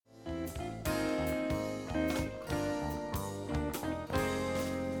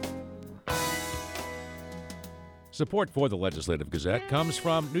Support for the Legislative Gazette comes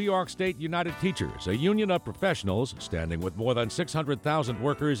from New York State United Teachers, a union of professionals standing with more than 600,000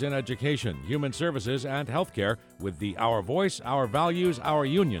 workers in education, human services, and healthcare with the Our Voice, Our Values, Our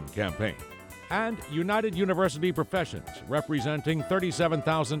Union campaign. And United University Professions, representing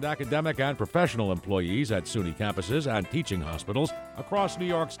 37,000 academic and professional employees at SUNY campuses and teaching hospitals across New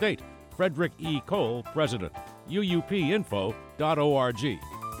York State. Frederick E. Cole, President. UUPinfo.org.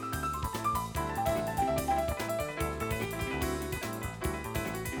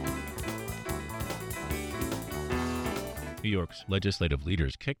 New York's legislative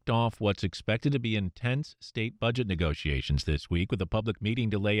leaders kicked off what's expected to be intense state budget negotiations this week with a public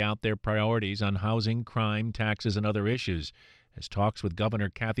meeting to lay out their priorities on housing, crime, taxes, and other issues as talks with Governor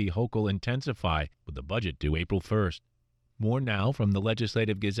Kathy Hochul intensify with the budget due April 1st. More now from the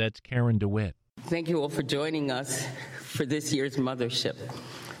Legislative Gazette's Karen DeWitt. Thank you all for joining us for this year's mothership.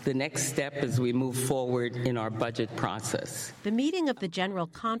 The next step as we move forward in our budget process. The meeting of the General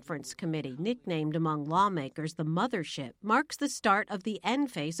Conference Committee, nicknamed among lawmakers the Mothership, marks the start of the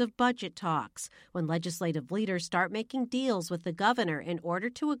end phase of budget talks, when legislative leaders start making deals with the governor in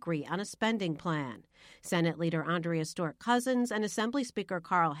order to agree on a spending plan. Senate Leader Andrea Stewart-Cousins and Assembly Speaker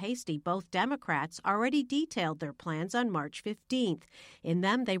Carl Heastie, both Democrats, already detailed their plans on March 15th. In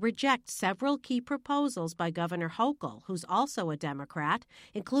them, they reject several key proposals by Governor Hochul, who's also a Democrat,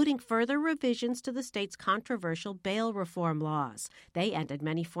 including further revisions to the state's controversial bail reform laws. They ended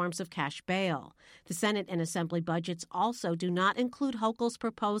many forms of cash bail. The Senate and Assembly budgets also do not include Hochul's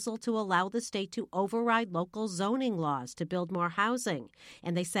proposal to allow the state to override local zoning laws to build more housing.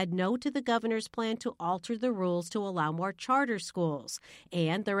 And they said no to the governor's plan to alter the rules to allow more charter schools.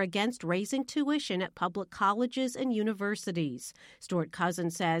 And they're against raising tuition at public colleges and universities.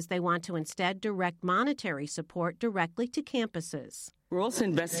 Stewart-Cousins says they want to instead direct monetary support directly to campuses. We're also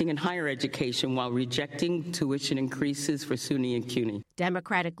investing in higher education while rejecting tuition increases for SUNY and CUNY.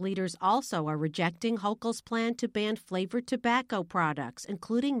 Democratic leaders also are rejecting Hochul's plan to ban flavored tobacco products,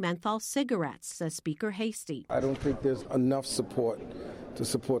 including menthol cigarettes, says Speaker Heastie. I don't think there's enough support to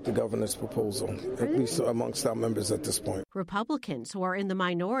support the governor's proposal, at least amongst our members at this point. Republicans, who are in the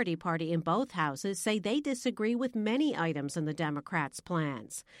minority party in both houses, say they disagree with many items in the Democrats'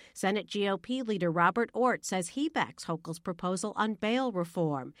 plans. Senate GOP leader Robert Ort says he backs Hochul's proposal on bail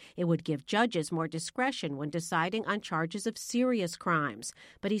reform. It would give judges more discretion when deciding on charges of serious crimes.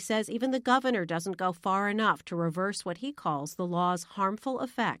 But he says even the governor doesn't go far enough to reverse what he calls the law's harmful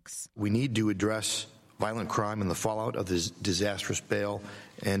effects. We need to address violent crime and the fallout of this disastrous bail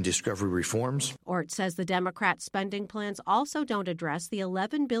and discovery reforms. Ort says the Democrat spending plans also don't address the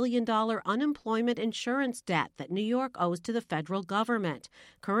 $11 billion unemployment insurance debt that New York owes to the federal government.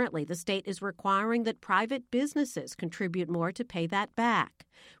 Currently, the state is requiring that private businesses contribute more to pay that back.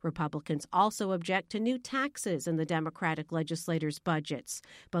 Republicans also object to new taxes in the Democratic legislators' budgets.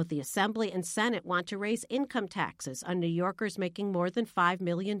 Both the Assembly and Senate want to raise income taxes on New Yorkers making more than $5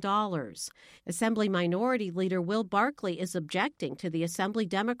 million. Assembly Minority Leader Will Barkley is objecting to the Assembly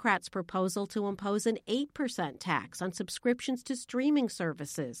Democrats' proposal to impose an 8% tax on subscriptions to streaming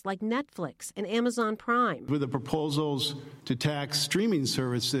services like Netflix and Amazon Prime. With the proposals to tax streaming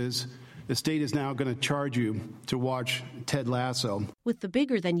services, the state is now going to charge you to watch Ted Lasso. With the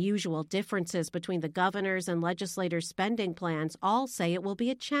bigger-than-usual differences between the governor's and legislators' spending plans, all say it will be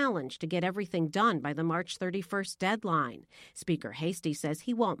a challenge to get everything done by the March 31st deadline. Speaker Heastie says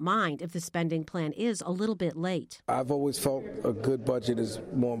he won't mind if the spending plan is a little bit late. I've always felt a good budget is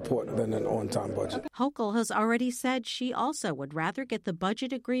more important than an on-time budget. Hochul has already said she also would rather get the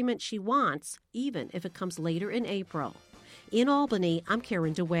budget agreement she wants, even if it comes later in April. In Albany, I'm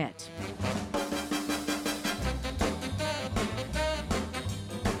Karen DeWitt.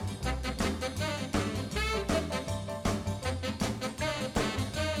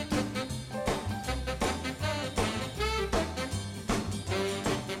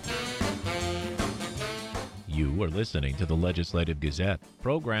 You are listening to the Legislative Gazette,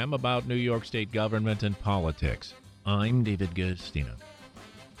 program about New York State government and politics. I'm David Gustina.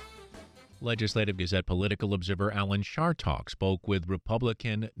 Legislative Gazette political observer Alan Chartock spoke with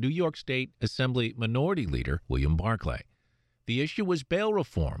Republican New York State Assembly Minority Leader William Barclay. The issue was bail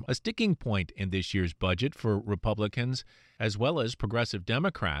reform, a sticking point in this year's budget for Republicans as well as progressive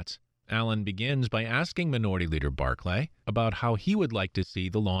Democrats. Alan begins by asking Minority Leader Barclay about how he would like to see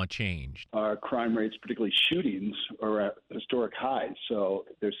the law changed. Our crime rates, particularly shootings, are at historic highs. So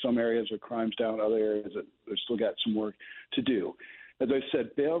there's some areas where crime's down, other areas that they've still got some work to do. As I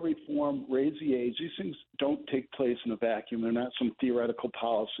said, bail reform, raise the age. These things don't take place in a vacuum. They're not some theoretical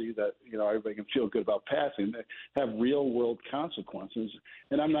policy that everybody can feel good about passing. They have real-world consequences.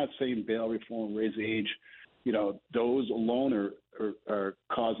 And I'm not saying bail reform, raise the age those alone are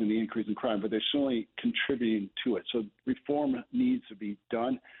causing the increase in crime, but they're certainly contributing to it. So reform needs to be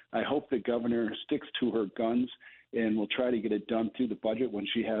done. I hope the governor sticks to her guns and will try to get it done through the budget when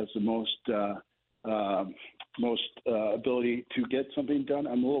she has the most ability to get something done.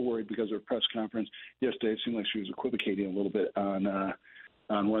 I'm a little worried because of her press conference yesterday. It seemed like she was equivocating a little bit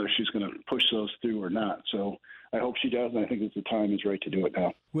on whether she's going to push those through or not. So I hope she does, and I think the time is right to do it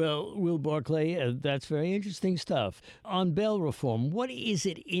now. Well, Will Barclay, that's very interesting stuff. On bail reform, what is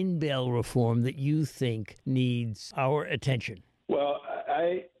it in bail reform that you think needs our attention? Well,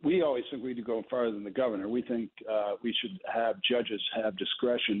 we always think we need to go farther than the governor. We think we should have judges have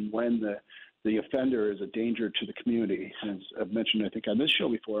discretion when the offender is a danger to the community. As I've mentioned, I think, on this show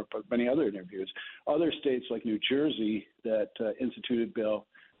before, but many other interviews, other states like New Jersey that instituted bail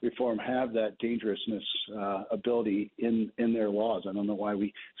reform have that dangerousness ability in their laws. I don't know why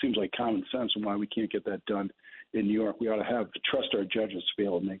seems like common sense and why we can't get that done in New York. We ought to trust our judges to be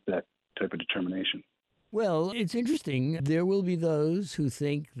able to make that type of determination. Well, it's interesting. There will be those who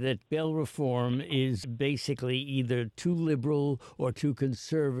think that bail reform is basically either too liberal or too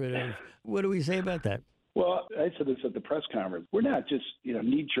conservative. What do we say about that? Well, I said this at the press conference. We're not just,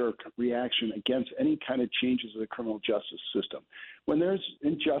 knee-jerk reaction against any kind of changes in the criminal justice system. When there's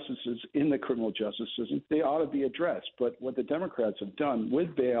injustices in the criminal justice system, they ought to be addressed. But what the Democrats have done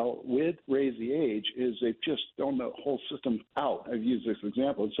with bail, with raise the age, is they've just thrown the whole system out. I've used this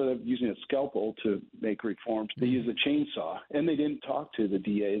example. Instead of using a scalpel to make reforms, they used a chainsaw. And they didn't talk to the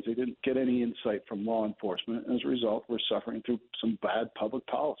DAs. They didn't get any insight from law enforcement. As a result, we're suffering through some bad public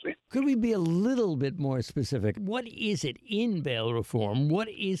policy. Could we be a little bit more specific? What is it in bail reform? What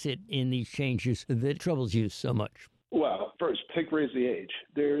is it in these changes that troubles you so much? Well, first, raise the age.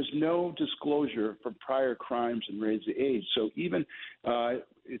 There's no disclosure for prior crimes and raise the age. So even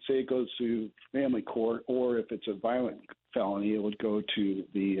say it goes to family court, or if it's a violent felony, it would go to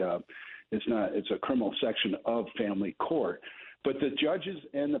it's a criminal section of family court. But the judges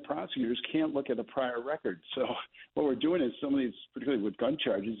and the prosecutors can't look at a prior record. So what we're doing is some of these, particularly with gun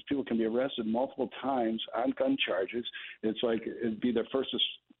charges, people can be arrested multiple times on gun charges. It's like it'd be their first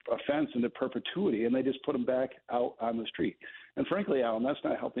offense into perpetuity, and they just put them back out on the street. And frankly, Alan, that's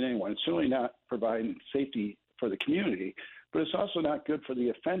not helping anyone. It's certainly not providing safety for the community, but it's also not good for the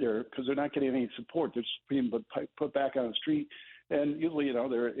offender because they're not getting any support. They're just being put back on the street. And usually,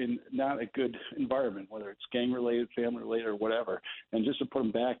 they're in not a good environment, whether it's gang-related, family-related, or whatever. And just to put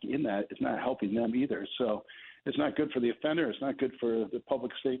them back in that is not helping them either. So it's not good for the offender. It's not good for the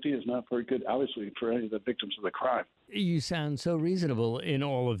public safety. It's not very good, obviously, for any of the victims of the crime. You sound so reasonable in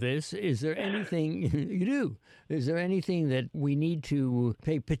all of this. Is there anything you do? Is there anything that we need to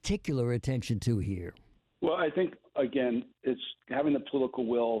pay particular attention to here? Well, I think, again, it's having the political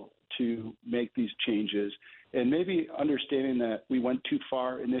will to make these changes and maybe understanding that we went too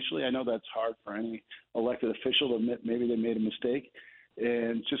far initially. I know that's hard for any elected official to admit maybe they made a mistake,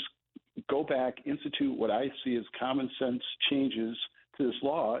 and just go back, institute what I see as common sense changes to this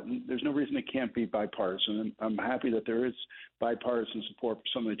law. And there's no reason it can't be bipartisan. And I'm happy that there is bipartisan support for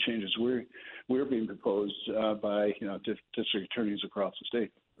some of the changes we're being proposed by district attorneys across the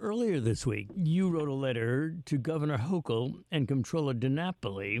state. Earlier this week, you wrote a letter to Governor Hochul and Comptroller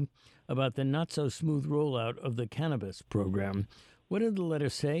DiNapoli about the not-so-smooth rollout of the cannabis program. What did the letter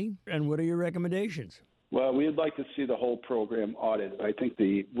say, and what are your recommendations? Well, we'd like to see the whole program audited. I think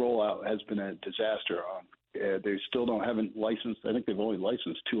the rollout has been a disaster. They still haven't licensed. I think they've only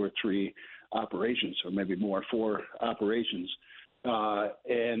licensed 2 or 3 operations, or maybe more, 4 operations.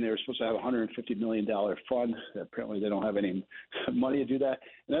 And they're supposed to have a $150 million fund. Apparently, they don't have any money to do that.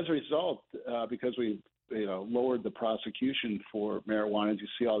 And as a result, because we lowered the prosecution for marijuana, you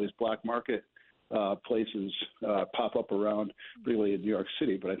see all these black market places pop up around, really in New York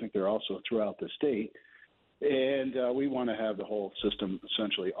City, but I think they're also throughout the state. And we want to have the whole system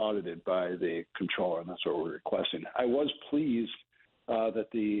essentially audited by the controller, and that's what we're requesting. I was pleased that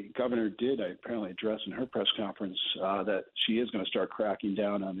the governor did apparently address in her press conference that she is going to start cracking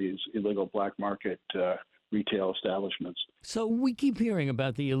down on these illegal black market retail establishments. So we keep hearing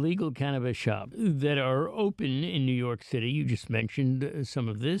about the illegal cannabis shops that are open in New York City. You just mentioned some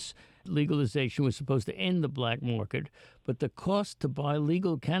of this. Legalization was supposed to end the black market, but the cost to buy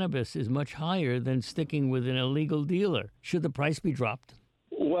legal cannabis is much higher than sticking with an illegal dealer. Should the price be dropped?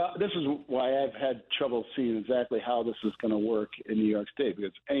 Well, this is why I've had trouble seeing exactly how this is going to work in New York State,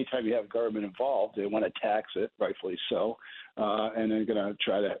 because anytime you have government involved, they want to tax it, rightfully so, and they're going to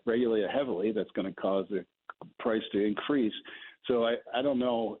try to regulate it heavily. That's going to cause the price to increase. So I don't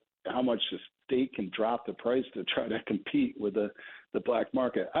know how much the state can drop the price to try to compete with the black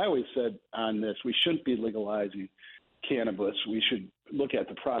market. I always said on this, we shouldn't be legalizing cannabis. We should look at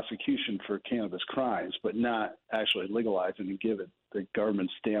the prosecution for cannabis crimes, but not actually legalize it and give it the government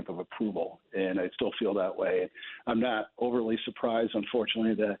stamp of approval. And I still feel that way. I'm not overly surprised,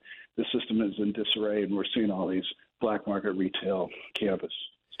 unfortunately, that the system is in disarray and we're seeing all these black market retail cannabis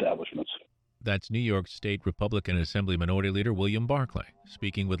establishments. That's New York State Republican Assembly Minority Leader William Barclay,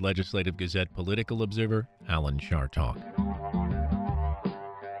 speaking with Legislative Gazette political observer Alan Chartock.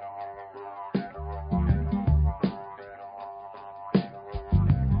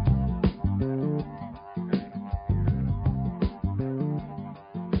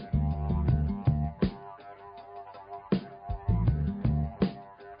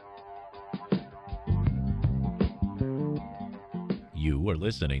 You are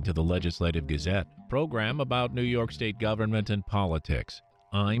listening to the Legislative Gazette, program about New York State government and politics.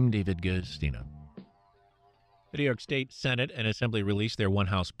 I'm David Guistina. The New York State Senate and Assembly released their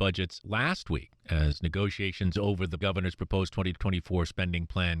one-house budgets last week as negotiations over the governor's proposed 2024 spending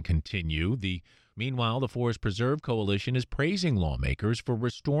plan continue. Meanwhile, the Forest Preserve Coalition is praising lawmakers for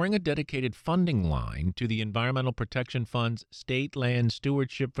restoring a dedicated funding line to the Environmental Protection Fund's State Land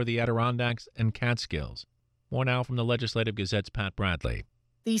Stewardship for the Adirondacks and Catskills. More now from the Legislative Gazette's Pat Bradley.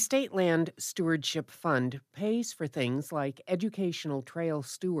 The State Land Stewardship Fund pays for things like educational trail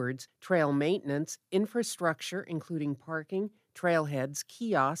stewards, trail maintenance, infrastructure including parking, trailheads,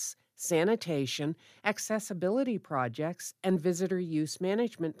 kiosks, sanitation, accessibility projects, and visitor use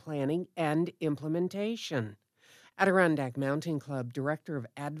management planning and implementation. Adirondack Mountain Club Director of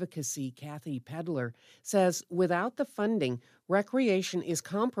Advocacy Kathy Pedler says without the funding, recreation is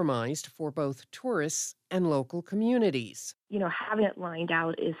compromised for both tourists and local communities. Having it lined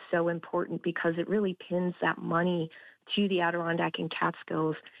out is so important because it really pins that money to the Adirondack and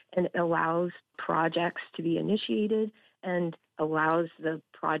Catskills and allows projects to be initiated and allows the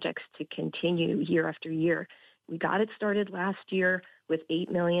projects to continue year after year. We got it started last year with $8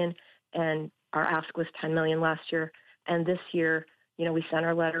 million, and our ask was $10 million last year. And this year, we sent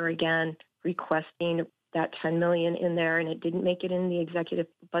our letter again requesting that $10 million in there, and it didn't make it in the executive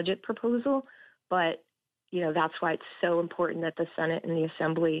budget proposal. But, that's why it's so important that the Senate and the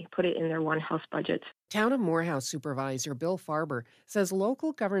Assembly put it in their one-house budgets. Town of Morehouse Supervisor Bill Farber says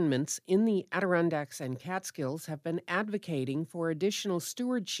local governments in the Adirondacks and Catskills have been advocating for additional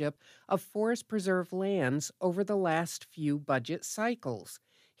stewardship of forest preserve lands over the last few budget cycles.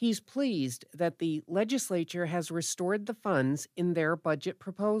 He's pleased that the legislature has restored the funds in their budget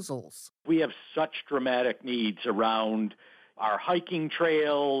proposals. We have such dramatic needs around our hiking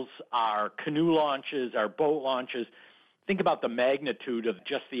trails, our canoe launches, our boat launches. Think about the magnitude of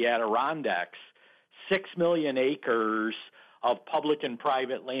just the Adirondacks. 6 million acres of public and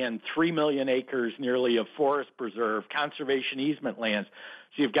private land, 3 million acres nearly of forest preserve, conservation easement lands.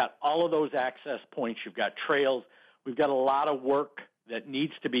 So you've got all of those access points. You've got trails. We've got a lot of work that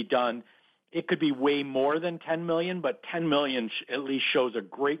needs to be done. It could be way more than 10 million, but 10 million at least shows a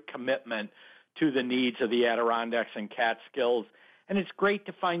great commitment to the needs of the Adirondacks and Catskills. And it's great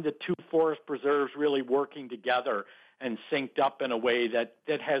to find the two forest preserves really working together and synced up in a way that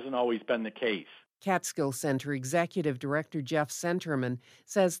hasn't always been the case. Catskill Center Executive Director Jeff Centerman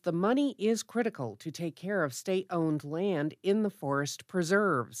says the money is critical to take care of state-owned land in the forest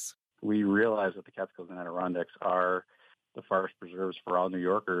preserves. We realize that the Catskills and Adirondacks are the forest preserves for all New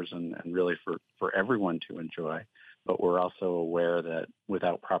Yorkers and really for everyone to enjoy. But we're also aware that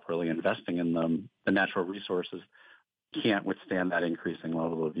without properly investing in them, the natural resources can't withstand that increasing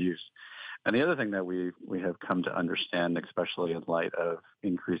level of use. And the other thing that we have come to understand, especially in light of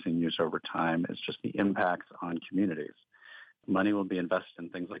increasing use over time, is just the impacts on communities. Money will be invested in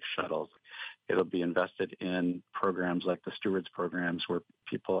things like shuttles. It'll be invested in programs like the stewards programs where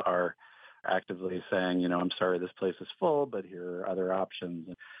people are actively saying, I'm sorry, this place is full, but here are other options.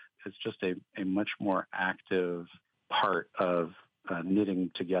 It's just a much more active part of knitting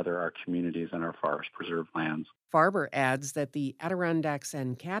together our communities and our forest preserve lands. Farber adds that the Adirondacks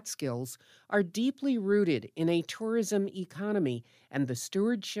and Catskills are deeply rooted in a tourism economy, and the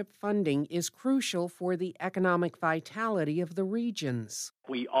stewardship funding is crucial for the economic vitality of the regions.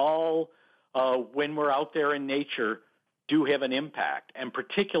 We all, when we're out there in nature, do have an impact, and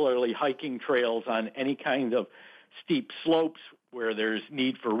particularly hiking trails on any kind of steep slopes where there's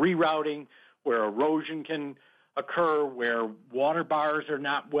need for rerouting, where erosion can occur, where water bars are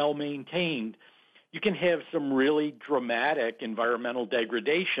not well maintained. You can have some really dramatic environmental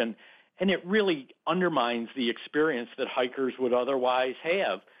degradation, and it really undermines the experience that hikers would otherwise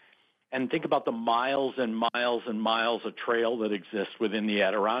have. And think about the miles and miles and miles of trail that exist within the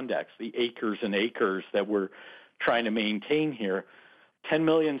Adirondacks, the acres and acres that we're trying to maintain here. $10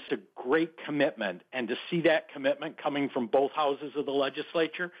 million is a great commitment, and to see that commitment coming from both houses of the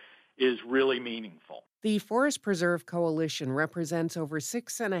legislature is really meaningful. The Forest Preserve Coalition represents over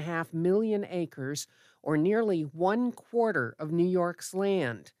 6.5 million acres, or nearly 1/4 of New York's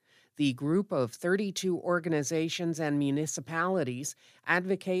land. The group of 32 organizations and municipalities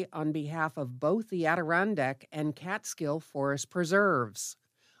advocate on behalf of both the Adirondack and Catskill Forest Preserves.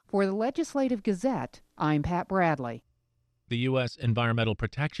 For the Legislative Gazette, I'm Pat Bradley. The U.S. Environmental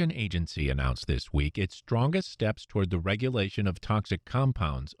Protection Agency announced this week its strongest steps toward the regulation of toxic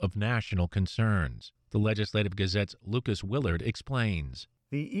compounds of national concerns. The Legislative Gazette's Lucas Willard explains.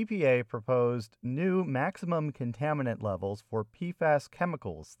 The EPA proposed new maximum contaminant levels for PFAS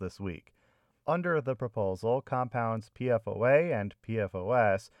chemicals this week. Under the proposal, compounds PFOA and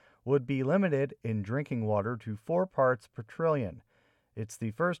PFOS would be limited in drinking water to 4 parts per trillion. It's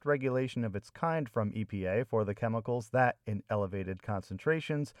the first regulation of its kind from EPA for the chemicals that, in elevated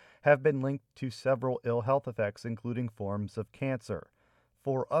concentrations, have been linked to several ill health effects, including forms of cancer.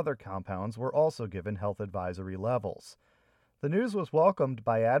 4 other compounds were also given health advisory levels. The news was welcomed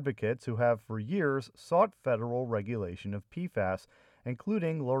by advocates who have for years sought federal regulation of PFAS,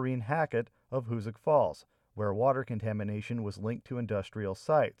 including Laureen Hackett of Hoosick Falls, where water contamination was linked to industrial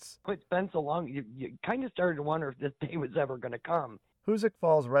sites. It's been so long, you kind of started to wonder if this day was ever going to come. Hoosick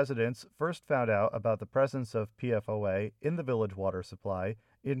Falls residents first found out about the presence of PFOA in the village water supply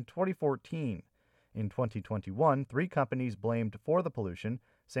in 2014. In 2021, 3 companies blamed for the pollution,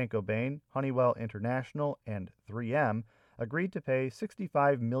 Saint-Gobain, Honeywell International, and 3M, agreed to pay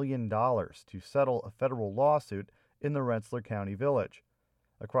 $65 million to settle a federal lawsuit in the Rensselaer County village.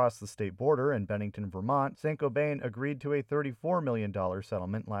 Across the state border in Bennington, Vermont, Saint-Gobain agreed to a $34 million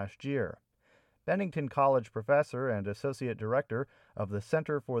settlement last year. Bennington College professor and associate director of the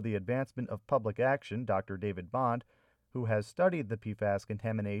Center for the Advancement of Public Action, Dr. David Bond, who has studied the PFAS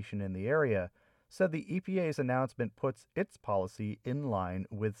contamination in the area, said the EPA's announcement puts its policy in line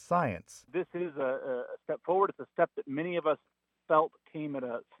with science. This is a step forward. It's a step that many of us felt came at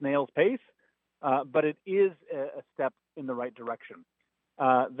a snail's pace, but it is a step in the right direction.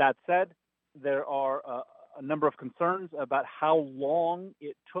 That said, there are a number of concerns about how long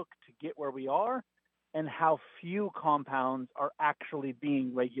it took to get where we are and how few compounds are actually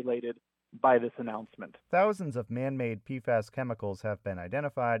being regulated by this announcement. Thousands of man-made PFAS chemicals have been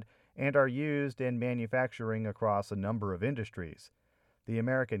identified and are used in manufacturing across a number of industries. The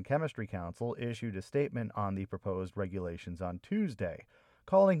American Chemistry Council issued a statement on the proposed regulations on Tuesday,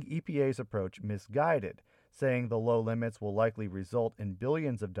 calling EPA's approach misguided, saying the low limits will likely result in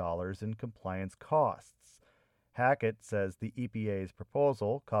billions of dollars in compliance costs. Hackett says the EPA's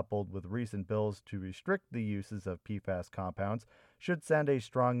proposal, coupled with recent bills to restrict the uses of PFAS compounds, should send a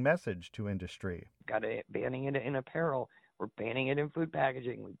strong message to industry. Got it, banning it in apparel. We're banning it in food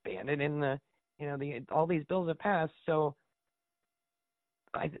packaging. We banned it in all these bills have passed. So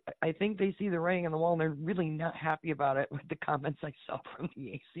I think they see the writing on the wall and they're really not happy about it with the comments I saw from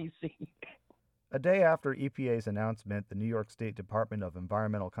the ACC. A day after EPA's announcement, the New York State Department of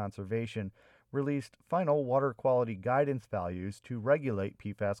Environmental Conservation released final water quality guidance values to regulate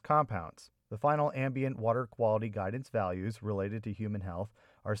PFAS compounds. The final ambient water quality guidance values related to human health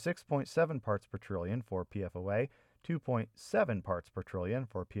are 6.7 parts per trillion for PFOA, 2.7 parts per trillion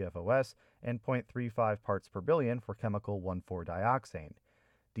for PFOS, and 0.35 parts per billion for chemical 1,4-dioxane.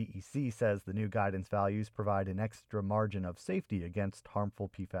 DEC says the new guidance values provide an extra margin of safety against harmful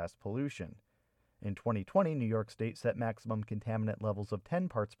PFAS pollution. In 2020, New York State set maximum contaminant levels of 10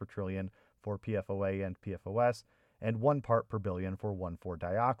 parts per trillion for PFOA and PFOS, and 1 part per billion for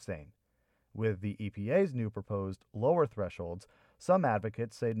 1,4-dioxane. With the EPA's new proposed lower thresholds, some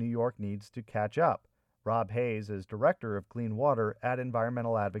advocates say New York needs to catch up. Rob Hayes is director of Clean Water at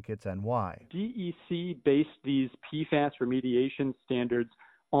Environmental Advocates NY. DEC based these PFAS remediation standards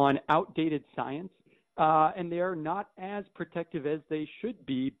on outdated science, and they are not as protective as they should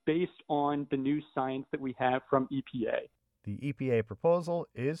be based on the new science that we have from EPA. The EPA proposal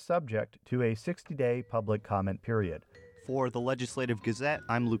is subject to a 60-day public comment period. For the Legislative Gazette,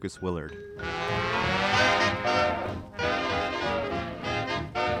 I'm Lucas Willard.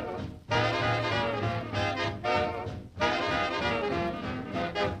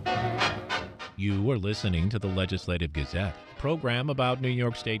 You are listening to the Legislative Gazette, a program about New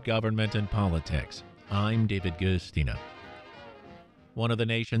York State government and politics. I'm David Gustina. One of the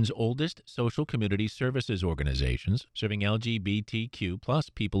nation's oldest social community services organizations, serving LGBTQ plus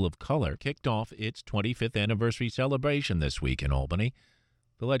people of color, kicked off its 25th anniversary celebration this week in Albany.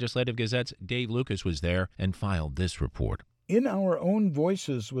 The Legislative Gazette's Dave Lucas was there and filed this report. In Our Own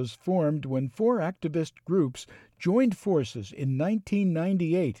Voices was formed when 4 activist groups joined forces in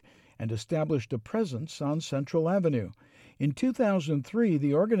 1998 and established a presence on Central Avenue. In 2003,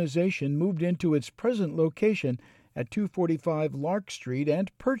 the organization moved into its present location at 245 Lark Street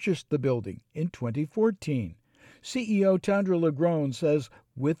and purchased the building in 2014. CEO Tandra Legrone says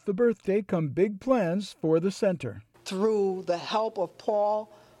with the birthday come big plans for the center. Through the help of Paul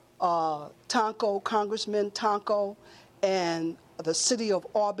Tonko, Congressman Tonko, and the city of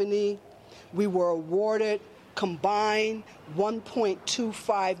Albany, we were awarded combined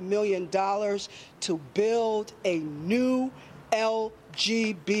 $1.25 million to build a new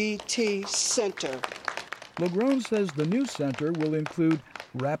LGBT center. Legrone says the new center will include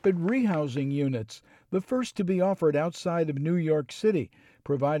rapid rehousing units, the first to be offered outside of New York City,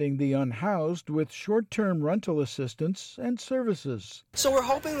 providing the unhoused with short-term rental assistance and services. So we're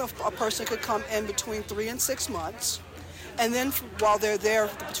hoping a person could come in between 3 and 6 months. And then while they're there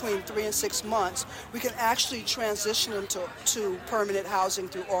between 3 and 6 months, we can actually transition them to permanent housing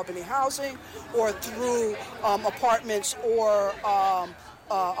through Albany Housing or through apartments or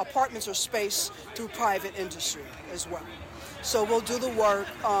space through private industry as well. So we'll do the work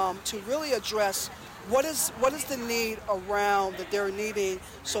to really address what is the need around that they're needing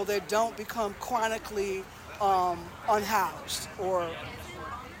so they don't become chronically unhoused or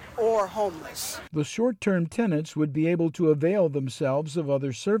homeless. The short-term tenants would be able to avail themselves of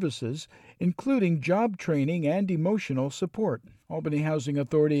other services, including job training and emotional support. Albany Housing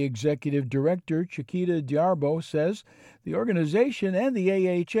Authority Executive Director Chiquita Diarbo says the organization and the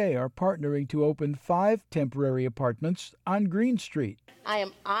AHA are partnering to open 5 temporary apartments on Green Street. I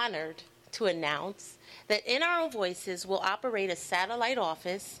am honored to announce that In Our Own Voices will operate a satellite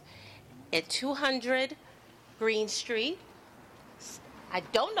office at 200 Green Street. I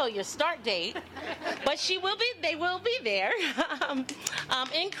don't know your start date, but they will be there,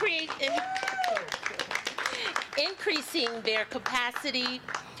 increasing their capacity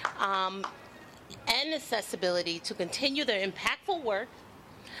and accessibility to continue their impactful work,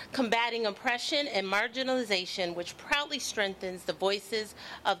 combating oppression and marginalization, which proudly strengthens the voices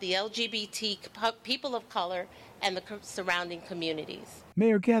of the LGBT people of color and the surrounding communities.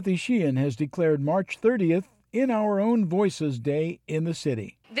 Mayor Kathy Sheehan has declared March 30th In Our Own Voices Day in the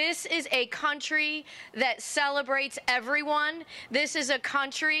city. This is a country that celebrates everyone. This is a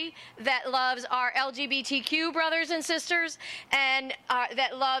country that loves our LGBTQ brothers and sisters and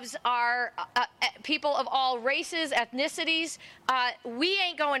that loves our people of all races, ethnicities. We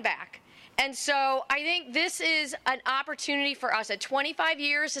ain't going back. And so I think this is an opportunity for us at 25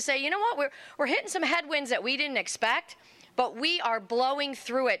 years to say, you know what, we're hitting some headwinds that we didn't expect. But we are blowing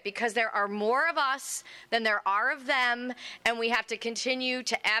through it because there are more of us than there are of them, and we have to continue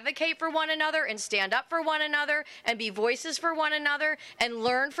to advocate for one another and stand up for one another and be voices for one another and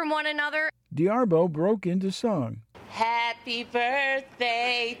learn from one another. Diarbo broke into song. Happy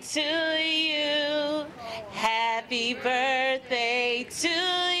birthday to you. Happy birthday to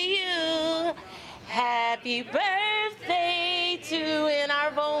you. Happy birthday to In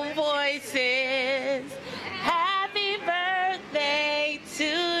Our Own Voices. Happy birthday to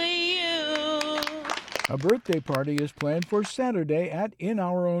you. A birthday party is planned for Saturday at In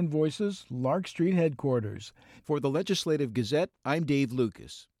Our Own Voices, Lark Street headquarters. For the Legislative Gazette, I'm Dave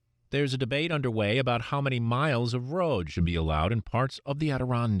Lucas. There's a debate underway about how many miles of road should be allowed in parts of the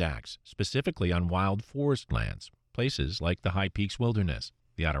Adirondacks, specifically on wild forest lands, places like the High Peaks Wilderness.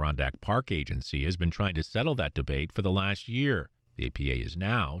 The Adirondack Park Agency has been trying to settle that debate for the last year. The APA is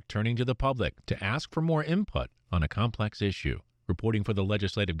now turning to the public to ask for more input on a complex issue. Reporting for the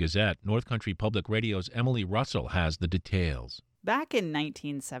Legislative Gazette, North Country Public Radio's Emily Russell has the details. Back in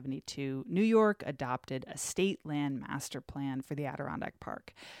 1972, New York adopted a state land master plan for the Adirondack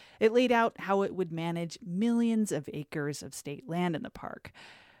Park. It laid out how it would manage millions of acres of state land in the park.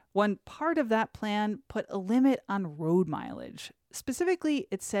 One part of that plan put a limit on road mileage. Specifically,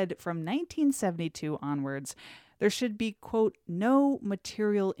 it said from 1972 onwards, there should be, quote, no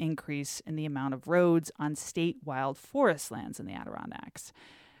material increase in the amount of roads on state wild forest lands in the Adirondacks.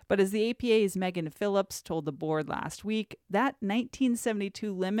 But as the APA's Megan Phillips told the board last week, that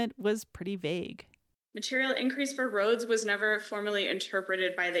 1972 limit was pretty vague. Material increase for roads was never formally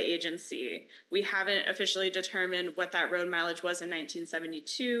interpreted by the agency. We haven't officially determined what that road mileage was in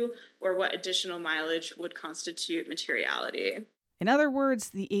 1972 or what additional mileage would constitute materiality. In other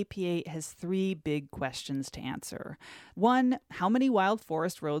words, the APA has 3 big questions to answer. 1, how many wild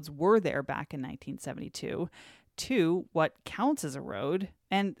forest roads were there back in 1972? 2, what counts as a road?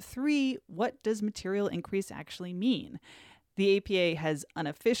 And 3, what does material increase actually mean? The APA has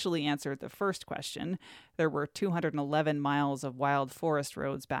unofficially answered the first question. There were 211 miles of wild forest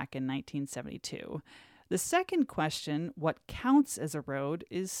roads back in 1972. The second question, what counts as a road,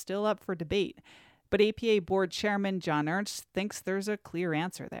 is still up for debate. But APA Board Chairman John Ernst thinks there's a clear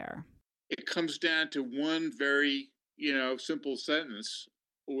answer there. It comes down to one very, simple sentence,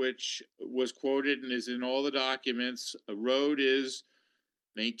 which was quoted and is in all the documents. A road is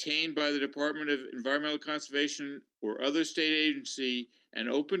maintained by the Department of Environmental Conservation or other state agency and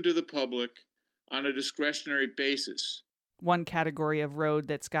open to the public on a discretionary basis. One category of road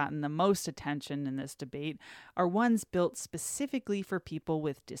that's gotten the most attention in this debate are ones built specifically for people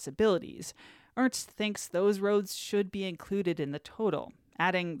with disabilities. Ernst thinks those roads should be included in the total.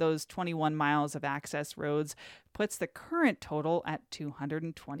 Adding those 21 miles of access roads puts the current total at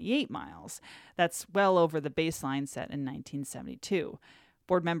 228 miles. That's well over the baseline set in 1972.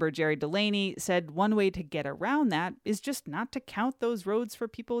 Board member Jerry Delaney said one way to get around that is just not to count those roads for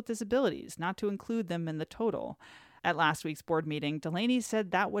people with disabilities, not to include them in the total. At last week's board meeting, Delaney said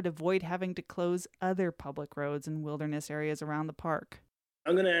that would avoid having to close other public roads and wilderness areas around the park.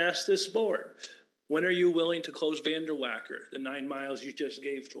 I'm going to ask this board, when are you willing to close Vanderwacker, the 9 miles you just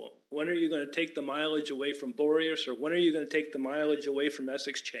gave to them? When are you going to take the mileage away from Boreas, or when are you going to take the mileage away from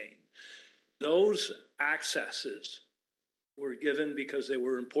Essex Chain? Those accesses were given because they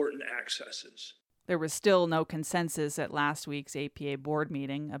were important accesses. There was still no consensus at last week's APA board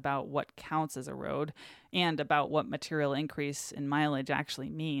meeting about what counts as a road and about what material increase in mileage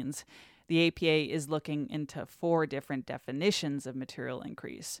actually means. The APA is looking into 4 different definitions of material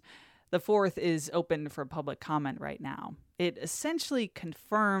increase. The 4th is open for public comment right now. It essentially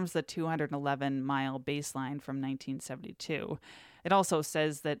confirms the 211-mile baseline from 1972. It also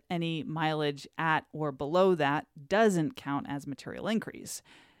says that any mileage at or below that doesn't count as material increase.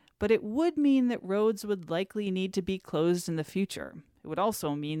 But it would mean that roads would likely need to be closed in the future. It would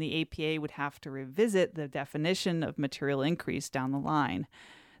also mean the APA would have to revisit the definition of material increase down the line.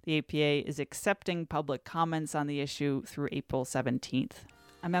 The APA is accepting public comments on the issue through April 17th.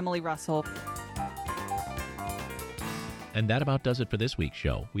 I'm Emily Russell. And that about does it for this week's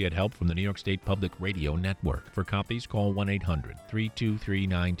show. We had help from the New York State Public Radio Network. For copies, call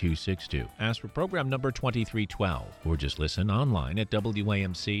 1-800-323-9262. Ask for program number 2312, or just listen online at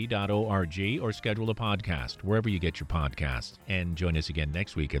wamc.org or schedule a podcast wherever you get your podcasts. And join us again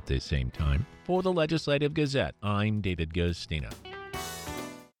next week at the same time. For the Legislative Gazette, I'm David Gustina.